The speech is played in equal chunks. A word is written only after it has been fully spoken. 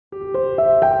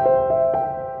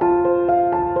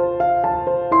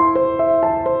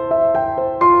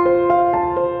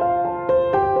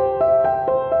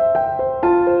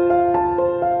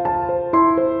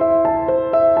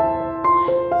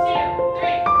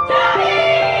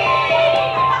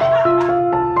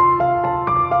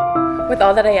With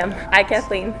all that I am, I,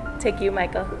 Kathleen, take you,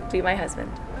 Michael, to be my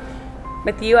husband.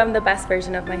 With you, I'm the best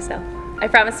version of myself. I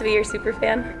promise to be your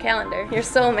superfan, calendar, your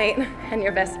soulmate, and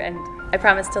your best friend. I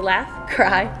promise to laugh,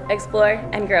 cry, explore,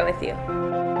 and grow with you.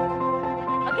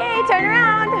 Okay, turn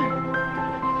around.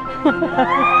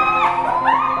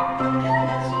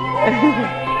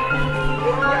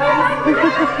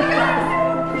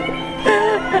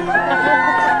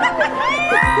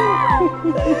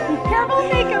 Careful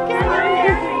makeup, careful.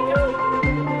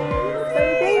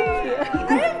 Thank you.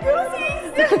 I have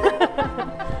goosies. Oh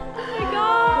my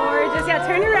God. Gorgeous. Yeah,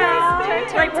 turn around.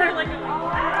 Turn.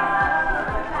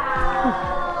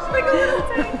 Like a little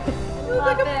thing.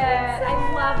 Love it. I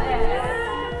love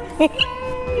it.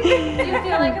 Do you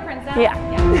feel like a princess? Yeah.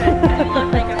 You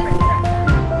look like a princess.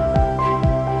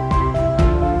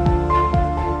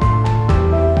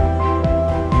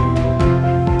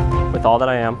 With all that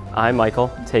I am, I, Michael,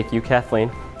 take you,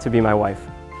 Kathleen, to be my wife.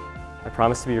 I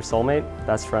promise to be your soulmate,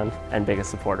 best friend, and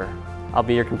biggest supporter. I'll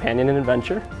be your companion in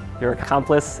adventure, your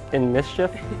accomplice in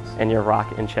mischief, and your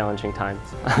rock in challenging times.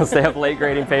 I'll stay up late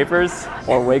grading papers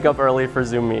or wake up early for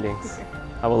Zoom meetings.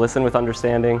 I will listen with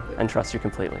understanding and trust you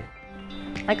completely.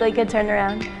 Michael, you could turn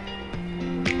around.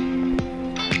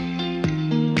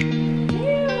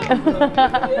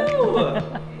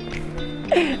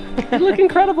 You look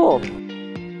incredible.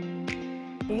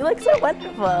 You look so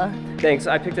wonderful. Thanks,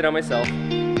 I picked it out myself.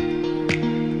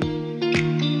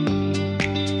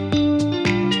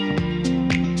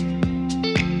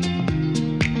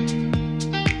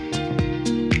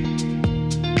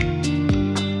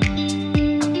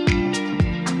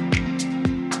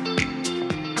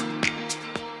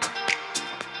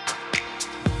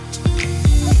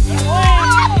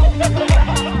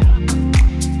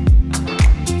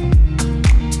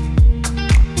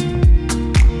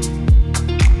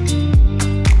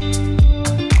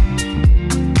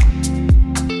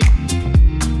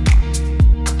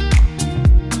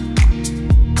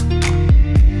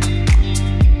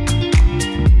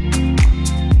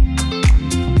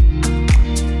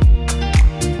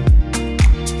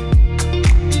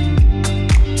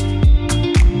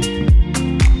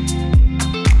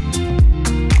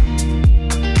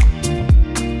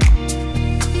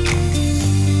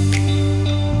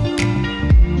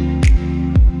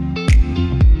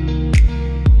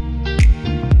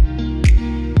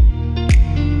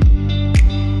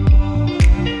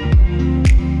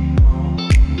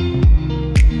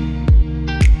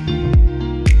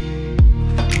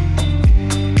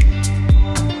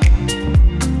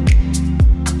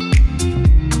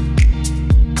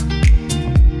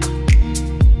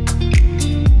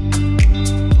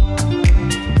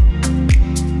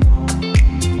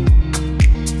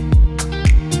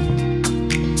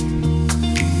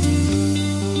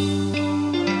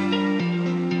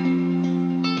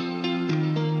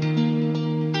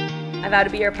 I vow to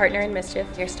be your partner in mischief,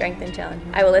 your strength and challenge.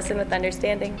 I will listen with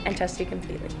understanding and trust you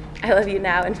completely. I love you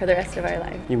now and for the rest of our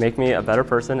lives. You make me a better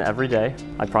person every day.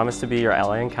 I promise to be your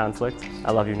ally in conflict.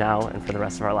 I love you now and for the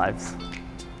rest of our lives.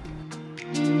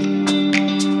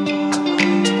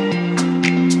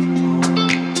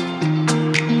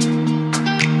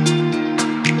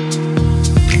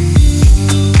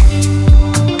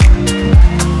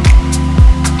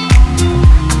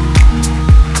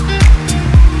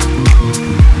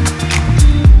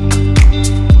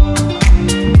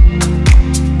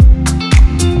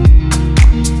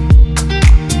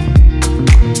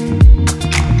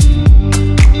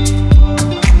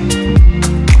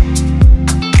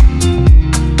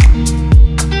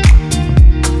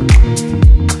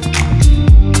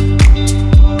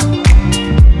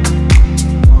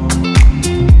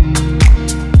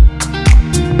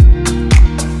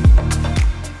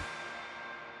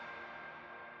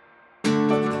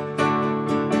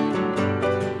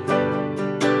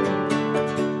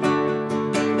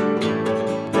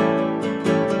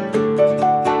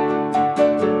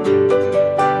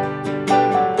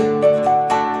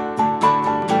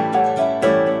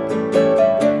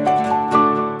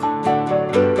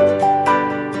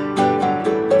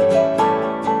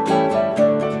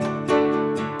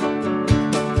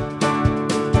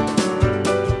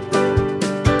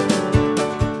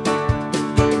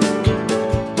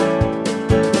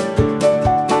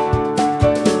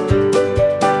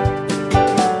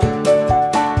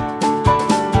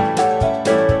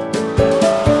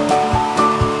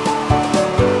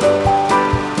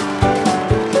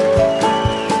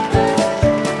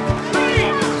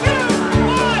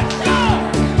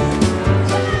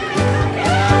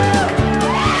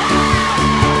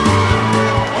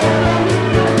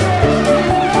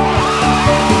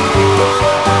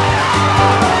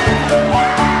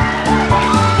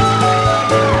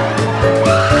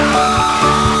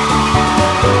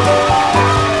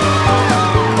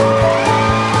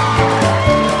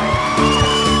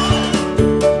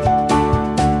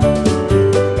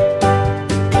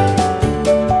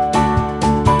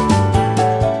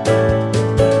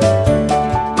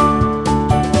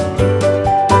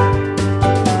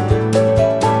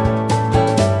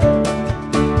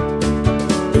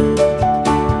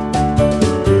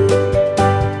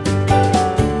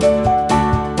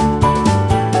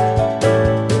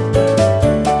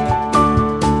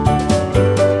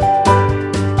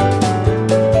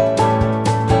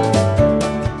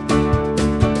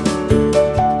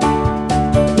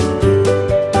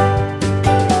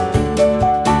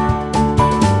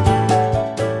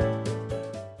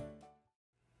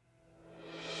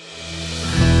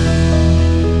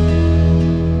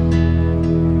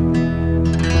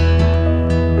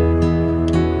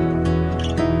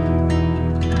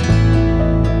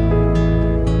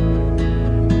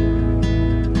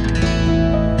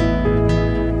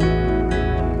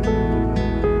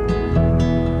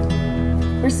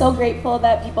 grateful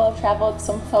that people have traveled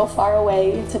so far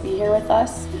away to be here with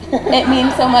us. It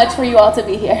means so much for you all to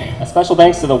be here. A special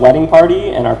thanks to the wedding party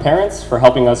and our parents for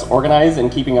helping us organize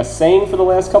and keeping us sane for the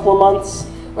last couple of months.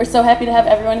 We're so happy to have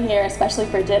everyone here, especially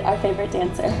Bridget, our favorite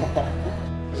dancer.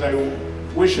 As I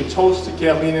wish a toast to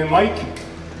Kathleen and Mike,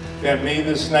 that may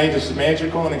this night, as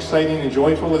magical and exciting and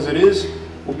joyful as it is,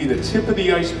 will be the tip of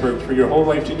the iceberg for your whole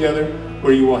life together,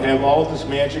 where you will have all this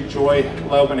magic, joy,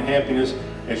 love, and happiness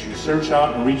as you search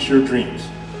out and reach your dreams.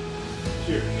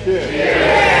 Cheers. Cheers.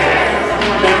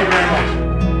 Thank you very much.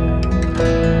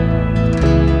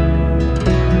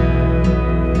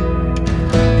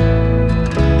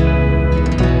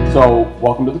 So,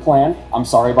 welcome to the clan. I'm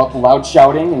sorry about the loud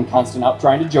shouting and constant out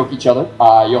trying to joke each other.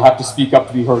 You'll have to speak up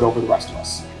to be heard over the rest of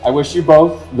us. I wish you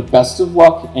both the best of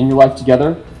luck in your life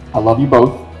together. I love you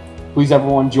both. Please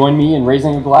everyone join me in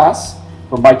raising a glass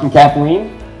for Mike and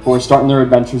Kathleen, who are starting their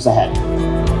adventures ahead.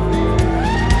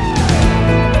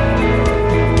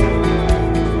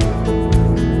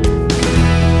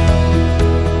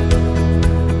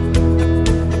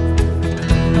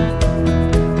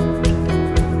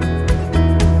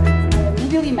 I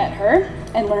immediately met her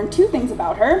and learned two things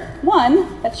about her.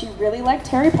 One, that she really liked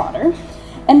Harry Potter,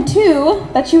 and two,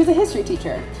 that she was a history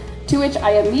teacher. To which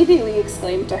I immediately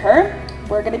exclaimed to her,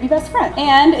 "We're gonna be best friends."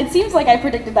 And it seems like I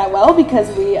predicted that well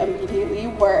because we immediately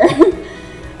were.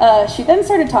 She then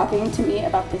started talking to me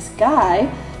about this guy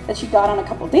that she got on a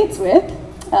couple dates with,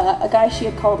 a guy she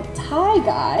had called Tie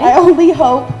Guy. I only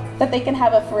hope that they can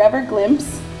have a forever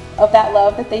glimpse of that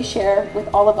love that they share with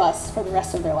all of us for the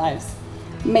rest of their lives.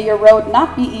 May your road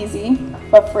not be easy,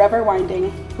 but forever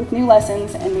winding with new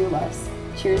lessons and new loves.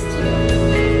 Cheers to you.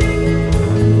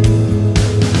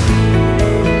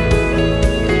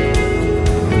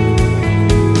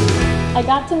 I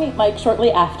got to meet Mike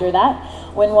shortly after that,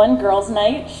 when one girls'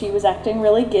 night, she was acting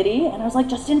really giddy, and I was like,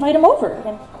 just invite him over.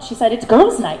 And she said, it's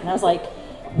girls' night. And I was like,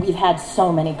 we've had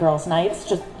so many girls' nights,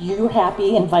 just you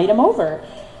happy, invite him over.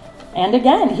 And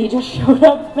again, he just showed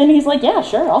up, and he's like, yeah,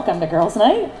 sure, I'll come to girls'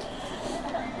 night.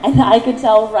 And I could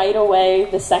tell right away,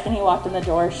 the second he walked in the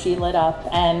door, she lit up,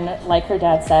 and like her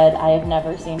dad said, I have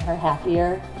never seen her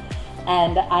happier.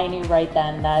 And I knew right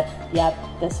then that, yep,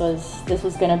 this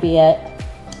was gonna be it.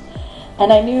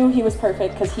 And I knew he was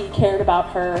perfect because he cared about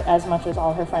her as much as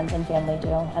all her friends and family do.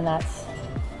 And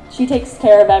she takes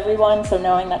care of everyone, so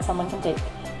knowing that someone can take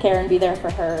care and be there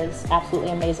for her is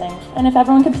absolutely amazing. And if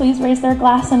everyone could please raise their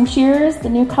glass and cheers, the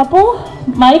new couple,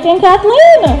 Mike and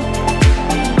Kathleen.